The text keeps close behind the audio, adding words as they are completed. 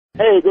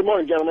Hey, good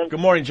morning, gentlemen. Good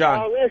morning,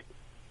 John.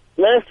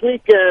 Last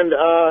weekend,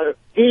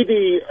 Dee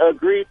Dee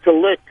agreed to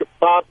lick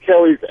Bob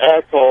Kelly's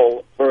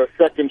asshole for a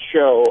second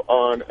show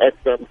on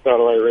XM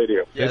Satellite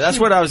Radio. Yeah, that's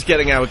what I was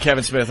getting at with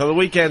Kevin Smith. On the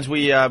weekends,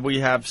 we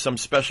have some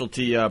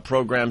specialty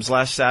programs.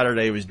 Last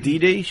Saturday was Dee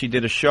Dee. She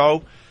did a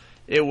show.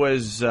 It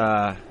was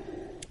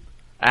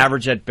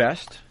average at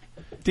best.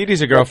 Dee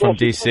Dee's a girl from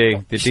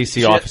D.C., the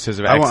D.C. offices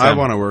of XM. I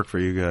want to work for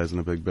you guys in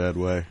a big bad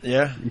way.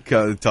 Yeah?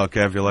 Tell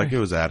Kev you're like, it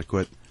was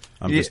adequate.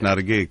 I'm just not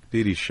a geek.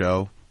 Dee Dee's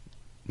show.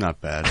 Not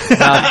bad.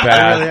 Not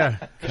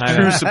bad.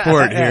 True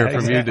support here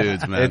from you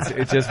dudes, man.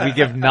 It's just we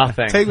give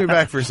nothing. Take me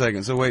back for a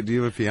second. So wait, do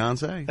you have a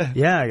fiance?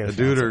 Yeah, I got a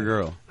dude or a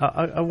girl?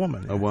 A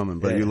woman. A woman,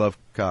 but you love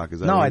cock. Is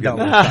that no, what I don't.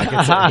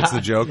 It's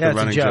the joke, the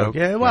running joke.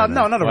 Yeah, well,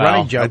 no, not a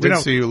running joke. I did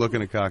see you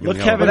looking at cock. Look,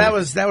 Kevin, that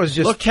was just.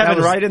 Look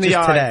Kevin right in the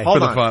eye. Today. Hold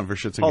for on. The fun, for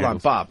shits and Hold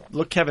giggles. on, Bob.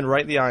 Look Kevin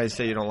right in the eye and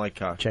say you don't like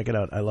cock. Check it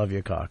out. I love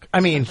your cock. I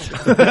mean,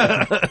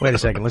 wait a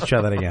second. Let's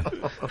try that again.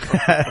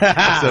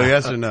 So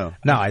yes or no?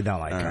 No, I don't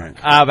like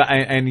cock.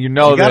 And you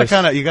know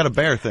you got a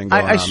bear thing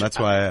going on. That's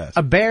why I asked.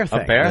 A bear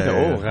thing. A bear? A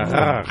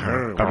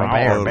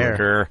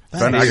bear.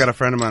 I got a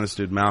friend of mine, this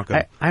dude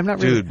Malcolm. I'm not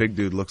really. Dude, big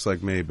dude, looks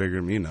like me, bigger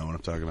than me. You know what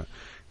I'm talking about.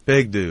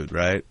 Big dude,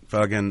 right?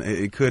 Fucking,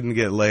 it couldn't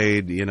get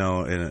laid, in a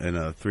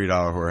 $3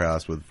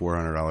 whorehouse with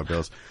 $400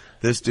 bills.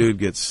 This dude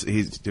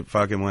he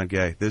fucking went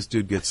gay. This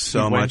dude gets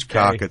so much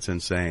cock, it's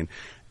insane.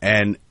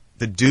 And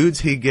the dudes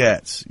he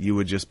gets, you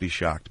would just be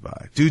shocked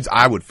by. Dudes,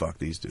 I would fuck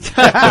these dudes.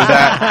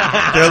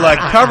 They're like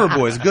cover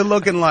boys, good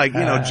looking, like,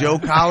 Joe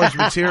College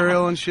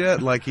material and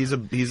shit. Like he's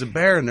a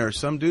bear, and there are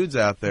some dudes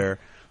out there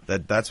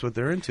that's what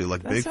they're into,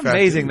 like big fat dudes. That's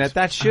amazing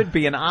that should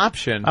be an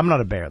option. I'm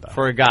not a bear though.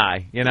 For a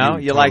guy, you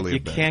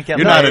can't get.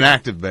 You're not an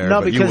active bear,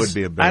 no, but you would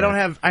be a bear. I don't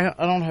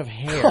have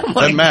hair.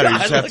 Doesn't matter. You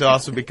just have to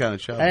also be kind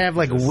of chubby. I have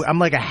I'm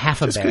like a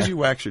half a bear. Just because you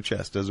wax your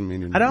chest doesn't mean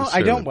you're not.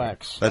 I don't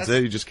wax. That's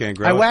it. You just can't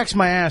grow. I wax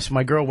my ass.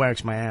 My girl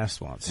waxed my ass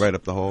once. Right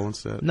up the hole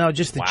instead. No,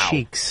 just the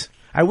cheeks.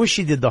 I wish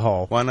she did the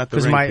hole. Why not the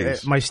ring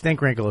Because my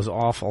stink wrinkle is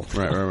awful.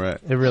 Right.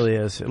 It really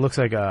is. It looks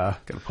like a.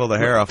 Gotta pull the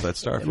hair off that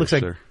starfish. It looks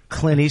like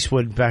Clint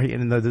Eastwood back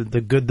in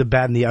the good, the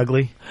bad, and the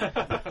ugly.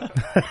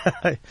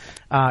 Yeah,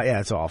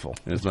 it's awful.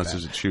 As much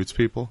as it shoots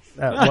people.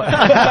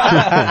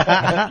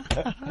 Yeah.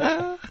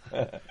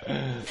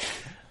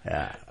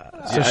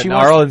 So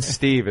Arlen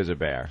Steve is a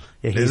bear.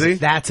 Yeah, is he?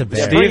 That's a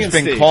bear. Steve's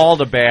been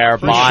called a bear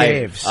by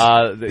is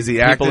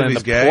he people in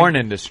the gay? porn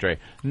industry.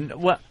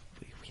 What?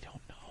 We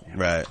don't know.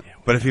 Right.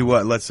 But if he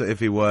was, let's say if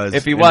he was,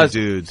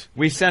 dudes,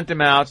 we sent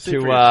him out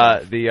to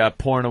the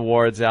porn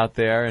awards out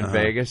there in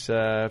Vegas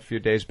a few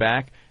days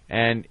back,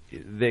 and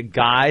the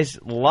guys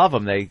love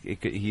him.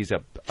 He's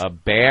a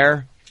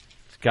bear.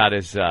 He's got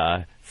his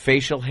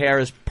facial hair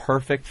is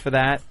perfect for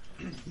that.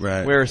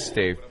 Right. Where's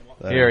Steve?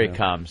 Here he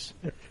comes.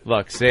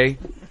 Look, see.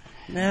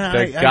 Yeah,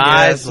 the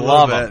guys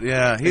love him.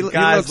 Yeah, he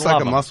looks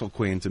like a muscle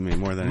queen to me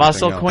more than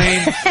muscle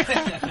queen.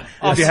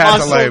 If you had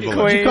to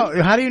label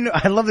it. How do you know?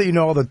 I love that you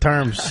know all the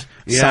terms.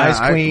 Yeah,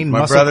 Size queen, my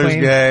muscle brother's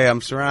queen. gay.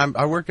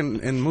 I work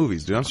in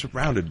movies, dude. I'm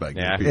surrounded by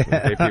gay people.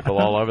 Gay people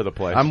all over the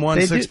place. I'm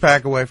one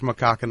six-pack away from a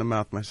cock in the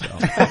mouth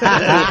myself.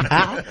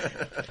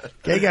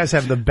 Gay guys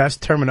have the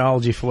best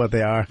terminology for what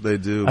they are. They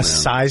do. A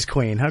size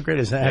queen. How great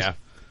is that? Yeah.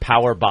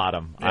 Power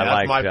bottom. Yeah,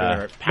 I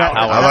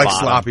like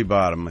sloppy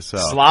bottom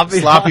myself.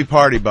 Sloppy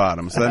party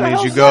bottom. So that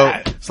means you go.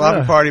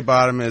 Sloppy party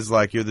bottom is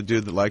like you're the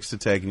dude that likes to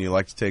take, and you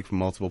like to take from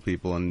multiple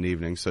people in an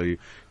evening. So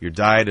your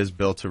diet is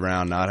built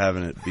around not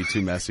having it be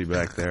too messy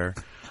back there.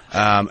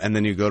 And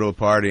then you go to a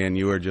party and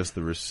you are just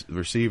the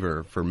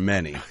receiver for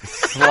many.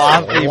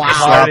 Sloppy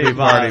party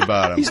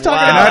bottom. He's talking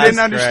and about I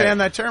didn't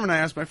understand that term, and I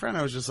asked my friend.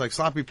 I was just like,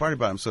 sloppy party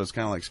bottom. So it's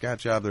kind of like scat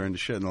job. They're into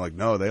shit, and they're like,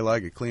 no, they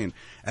like it clean.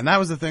 And that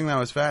was the thing that I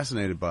was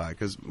fascinated by,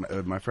 because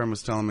my friend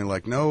was telling me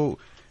like, no,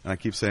 and I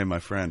keep saying my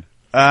friend.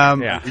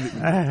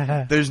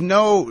 There's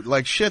no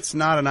shit's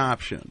not an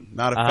option,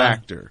 not a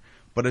factor.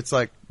 But it's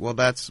like, well,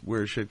 that's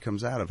where shit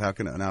comes out of. How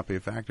can it not be a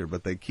factor?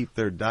 But they keep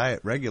their diet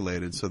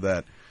regulated so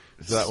that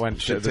when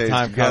shit the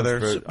time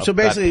together. comes for So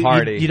basically,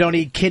 party. you don't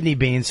eat kidney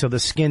beans, so the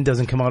skin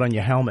doesn't come out on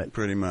your helmet.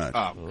 Pretty much.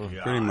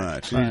 Pretty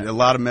much. You need a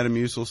lot of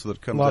Metamucil so that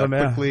it comes out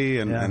quickly.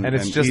 And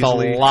it's just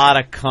easily. a lot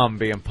of cum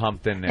being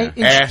pumped in there.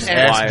 Ass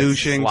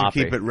douching to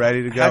keep it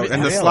ready to go.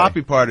 And the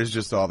sloppy part is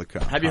just all the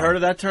cum. Have you heard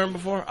of that term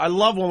before? I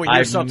love when we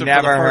hear something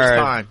never for the first heard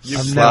time.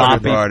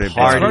 Sloppy party. It's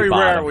very rare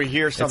bottom. we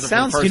hear something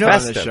sounds for the first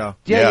time on this show.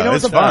 Yeah, you know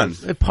it's fun.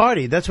 The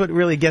party. That's what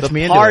really gets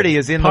me into it. The party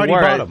is in the word,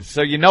 bottom.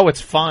 so you know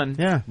it's fun.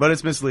 Yeah. But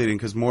it's misleading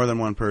because more than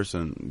one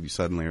person, you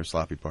suddenly are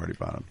sloppy party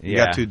bottom. You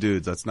got two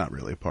dudes, that's not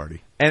really a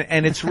party.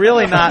 And it's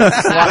really not.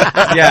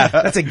 Yeah,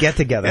 that's a get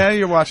together. Yeah,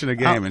 you're watching a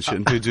game and shit,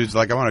 and two dudes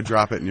like, I want to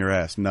drop it in your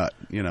ass, nut,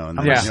 and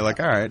then you're like,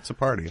 all right, it's a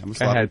party. I'm a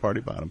sloppy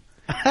party bottom.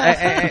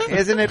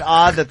 Isn't it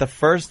odd that the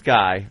first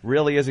guy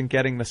really isn't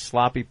getting the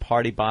sloppy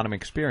party bottom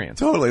experience?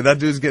 Totally, that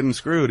dude's getting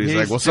screwed. He's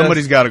like, well,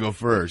 somebody's got to go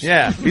first.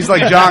 Yeah, he's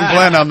like John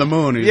Glenn on the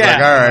moon. He's like,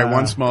 all right,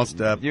 one small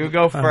step. You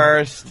go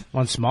first.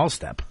 One small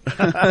step,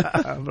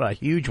 but a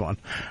huge one.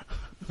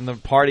 And the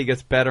party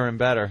gets better and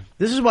better.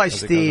 This is why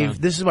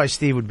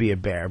Steve would be a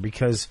bear,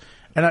 because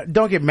And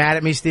don't get mad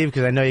at me, Steve,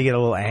 because I know you get a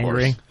little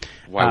angry.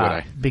 Why would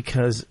I?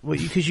 Because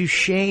you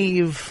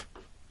shave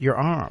your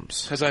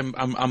arms. Because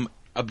I'm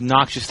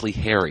obnoxiously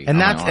hairy. And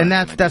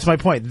that's my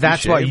point.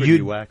 That's why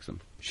you wax them.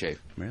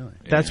 Shave. Really?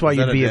 That's why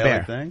you'd be a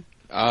bear. Thing?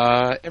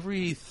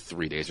 Every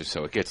 3 days or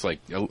so, it gets like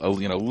a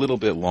little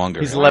bit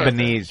longer. He's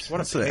Lebanese.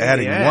 What's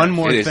adding one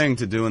more thing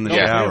to do in the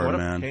shower,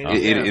 man?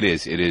 It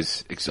is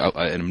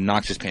an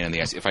obnoxious pain in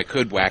the ass. If I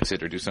could wax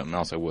it or do something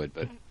else, I would.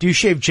 But do you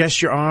shave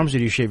just your arms, or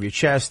do you shave your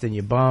chest and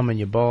your bum and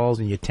your balls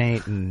and your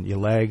taint and your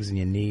legs and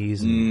your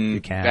knees and your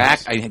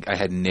calves? Back, I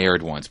had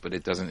nared once, but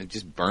it doesn't. It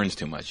just burns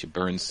too much. It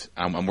burns.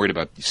 I'm worried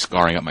about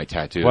scarring up my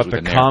tattoos. What,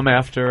 with the cum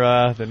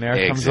after the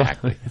nair comes off?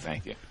 Exactly.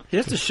 Thank you. He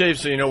has to shave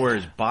so you know where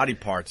his body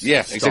parts.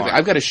 Yes, start. exactly.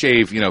 I've got to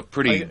shave,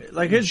 pretty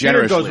like his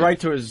generously. beard goes right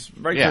to his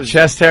to his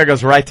chest hair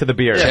goes right to the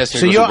beard. Chest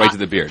hair goes right to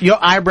the beard. Your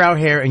eyebrow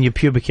hair and your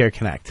pubic hair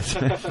connect.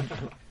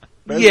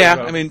 Yeah,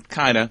 I mean,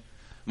 kind of.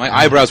 My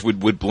eyebrows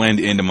would blend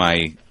into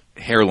my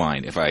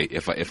hairline if I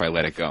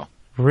let it go.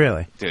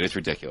 Really? Dude, it's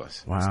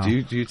ridiculous. Wow. Do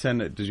you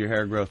does your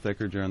hair grow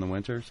thicker during the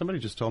winter? Somebody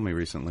just told me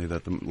recently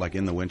that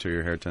in the winter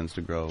your hair tends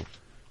to grow.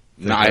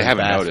 No, I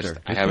haven't faster. noticed.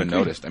 I haven't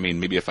noticed. I mean,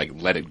 maybe if I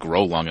let it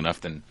grow long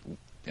enough, then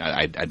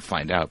I'd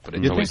find out. But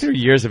it's You'd always think through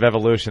years of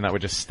evolution that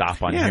would just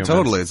stop on humans. Yeah,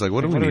 totally. It's like,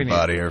 what do we need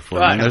body hair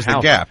for? I And there's the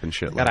gap and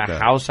shit I got like a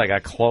that. house, I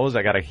got clothes,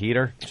 I got a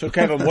heater. So,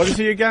 Kevin, what is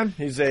he again?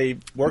 He's a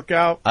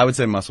workout. I would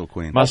say muscle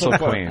queen. Muscle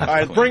queen. All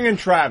right, bring in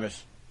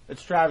Travis.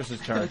 It's Travis's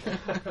turn.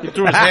 He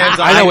threw his hands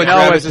on. I know what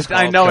Travis is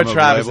I called. know what Come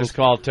Travis over is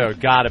called too.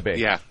 Gotta be.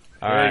 Yeah.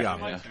 All There right. you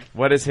go. Yeah.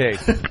 What is he?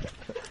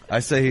 I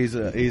say he's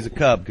a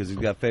cub because he's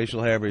got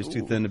facial hair, but he's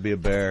too thin to be a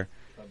bear.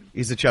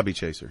 He's a chubby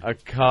chaser. A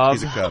cub.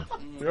 He's a cub.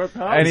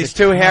 And he's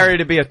too hairy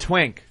to be a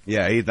twink.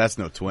 Yeah, that's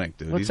no twink,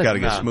 dude. What's He's got to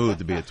get no. smooth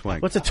to be a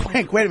twink. What's a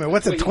twink? Wait a minute.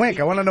 What's a twink?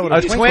 I want to know what A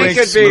a twink twink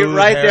is. could be Smooth,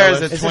 right there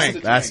as a hairless.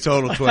 twink. That's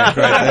total twink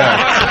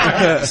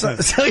right there.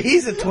 So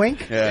he's a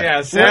twink?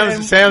 Yeah,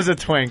 Sam's a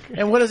twink.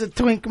 And what does a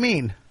twink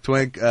mean?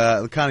 Twink,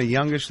 kind of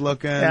youngish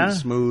looking, Yeah.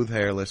 smooth,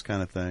 hairless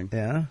kind of thing.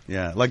 Yeah.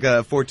 Yeah, like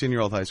a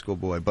 14-year-old high school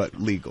boy, but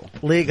legal.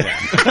 Legal.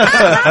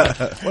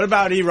 What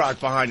about E-Rock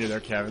behind you there,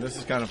 Kevin? This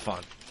is kind of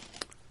fun.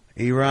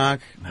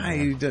 E-Rock,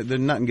 there's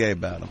nothing gay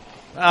about him.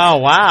 Oh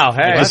wow!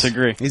 Hey, I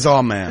disagree. He's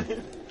all man.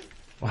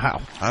 Wow.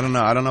 I don't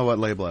know what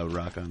label I would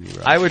rock on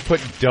E-Rock. I would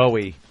put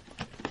doughy.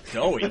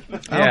 Doughy.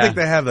 I don't think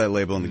they have that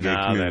label in the gay No,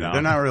 they community. don't.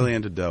 They're not really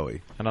into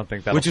doughy. I don't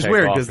think that. Which is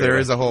weird because there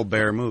is a whole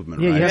bear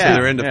movement, Yeah, right? yeah. So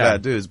they're into Yeah.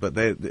 fat dudes, but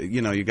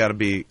you got to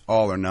be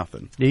all or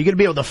nothing. Yeah, you're going to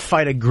be able to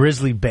fight a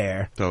grizzly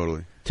bear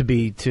Totally.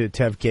 to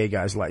have gay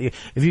guys like you.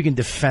 If you can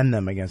defend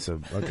them against a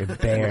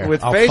bear.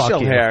 with I'll facial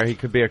fuck you. hair. He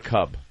could be a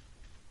cub,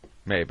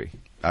 maybe.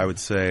 I would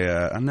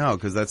say no,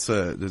 because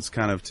it's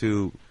kind of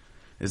too.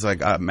 It's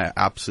like on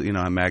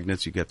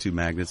magnets. You get two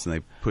magnets and they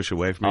push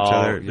away from each Oh,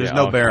 other. There's yeah,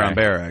 no bear okay. on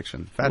bear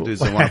action. Fat dudes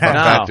don't want to fuck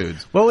No. fat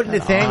dudes. What would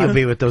Nathaniel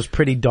be with those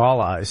pretty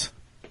doll eyes?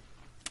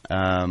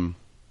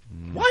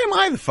 Why am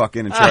I the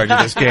fucking in charge of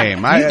this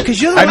game? Because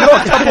you're the I one know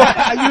a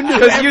couple. you knew.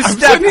 Because you I'm stepped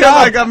sitting here up.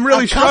 like I'm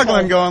really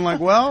struggling, going like,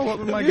 well, what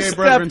would my gay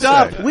brethren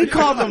stepped say? up. We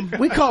call them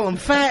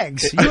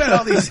fags. You had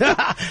all these.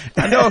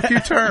 I know a few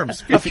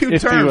terms, If you,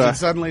 and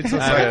suddenly it's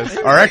just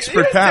like our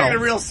expert Taking it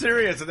panel. real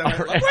serious. And then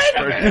we're like, wait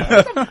a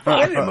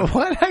minute.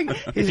 What?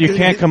 if you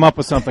can't come up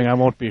with something, I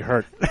won't be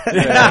hurt. There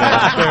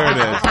it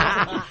is.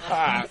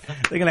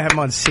 They're gonna have him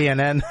on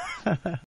CNN.